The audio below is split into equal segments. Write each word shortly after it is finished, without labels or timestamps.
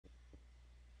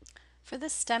For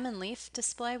this stem and leaf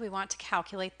display, we want to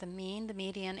calculate the mean, the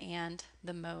median, and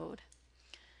the mode.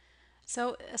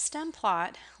 So a stem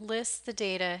plot lists the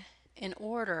data in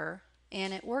order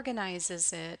and it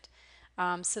organizes it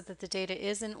so that the data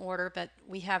is in order, but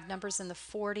we have numbers in the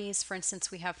 40s. For instance,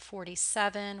 we have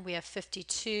 47, we have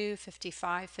 52,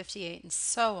 55, 58, and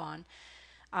so on.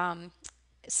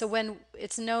 So when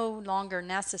it's no longer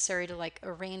necessary to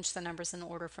arrange the numbers in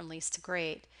order from least to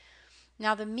great.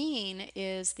 Now the mean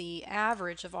is the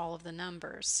average of all of the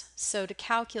numbers. So to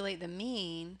calculate the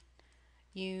mean,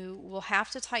 you will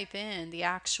have to type in the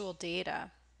actual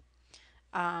data.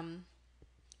 And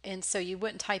so you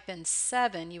wouldn't type in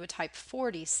 7, you would type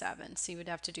 47. So you would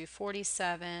have to do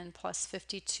 47 plus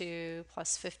 52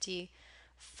 plus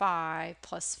 55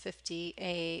 plus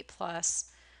 58 plus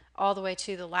all the way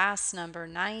to the last number,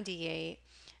 98.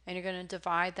 And you're going to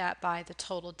divide that by the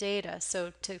total data.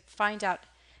 So to find out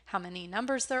how many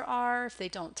numbers there are, if they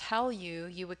don't tell you,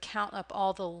 you would count up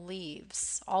all the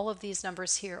leaves. All of these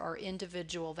numbers here are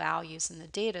individual values in the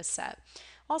data set.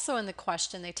 Also in the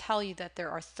question, they tell you that there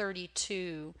are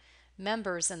 32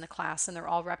 members in the class and they're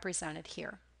all represented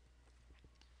here.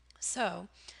 So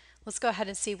let's go ahead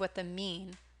and see what the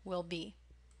mean will be.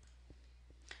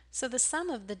 So the sum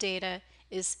of the data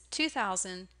is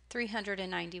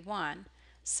 2,391.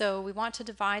 So we want to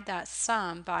divide that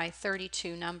sum by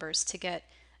 32 numbers to get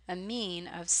a mean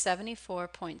of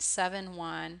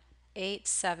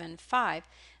 74.71875.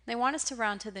 They want us to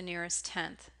round to the nearest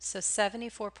tenth, so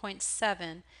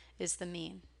 74.7 is the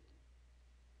mean.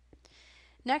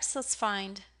 Next, let's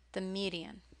find the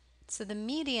median. So the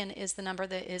median is the number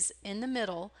that is in the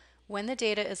middle when the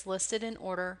data is listed in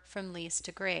order from least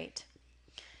to great.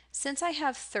 Since I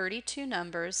have 32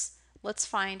 numbers, let's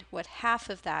find what half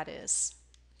of that is.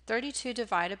 32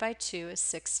 divided by 2 is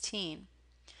 16.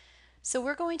 So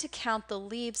we're going to count the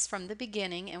leaves from the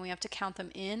beginning, and we have to count them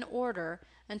in order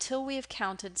until we have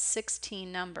counted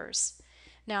 16 numbers.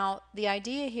 Now the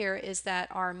idea here is that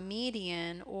our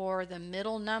median, or the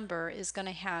middle number, is going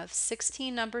to have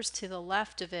 16 numbers to the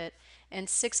left of it and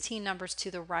 16 numbers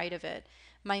to the right of it.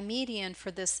 My median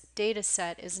for this data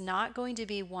set is not going to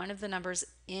be one of the numbers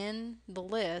in the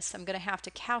list. I'm going to have to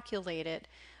calculate it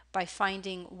by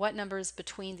finding what number is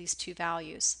between these two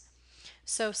values.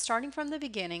 So starting from the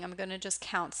beginning, I'm going to just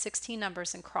count 16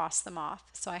 numbers and cross them off.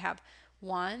 So I have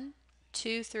 1,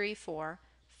 2, 3, 4,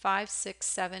 5, 6,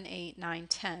 7, 8, 9,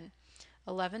 10,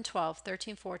 11, 12,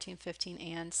 13, 14, 15,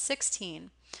 and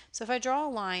 16. So if I draw a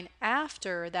line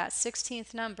after that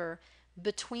 16th number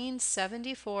between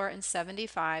 74 and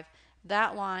 75,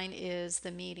 that line is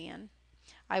the median.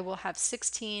 I will have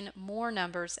 16 more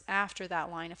numbers after that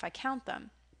line if I count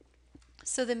them.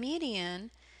 So the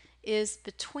median is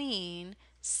between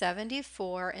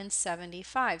 74 and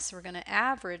 75. So we're going to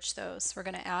average those. We're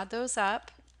going to add those up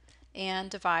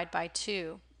and divide by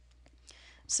 2.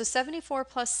 So 74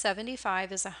 plus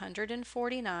 75 is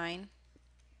 149.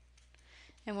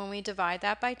 And when we divide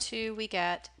that by 2, we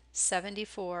get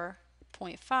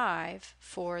 74.5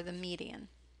 for the median.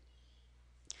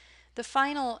 The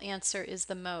final answer is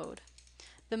the mode.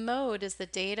 The mode is the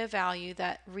data value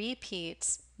that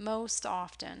repeats most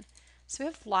often. So we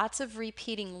have lots of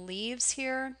repeating leaves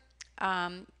here,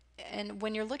 and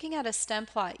when you're looking at a stem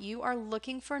plot, you are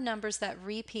looking for numbers that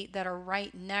repeat that are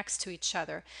right next to each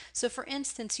other. So for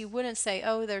instance, you wouldn't say,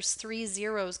 oh, there's 3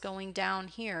 zeros going down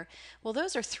here. Well,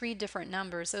 those are 3 different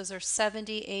numbers. Those are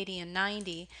 70, 80, and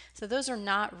 90. So those are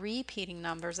not repeating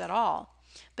numbers at all.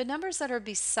 But numbers that are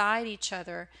beside each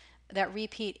other that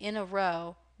repeat in a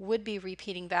row would be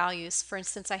repeating values. For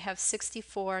instance, I have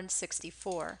 64 and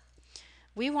 64.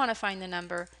 We want to find the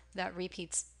number that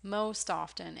repeats most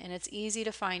often, and it's easy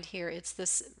to find here. It's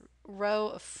this row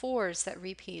of 4s that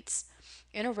repeats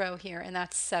in a row here, and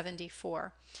that's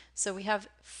 74. So we have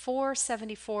 4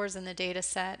 74s in the data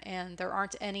set, and there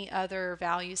aren't any other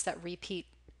values that repeat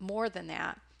more than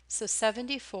that. So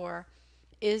 74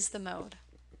 is the mode.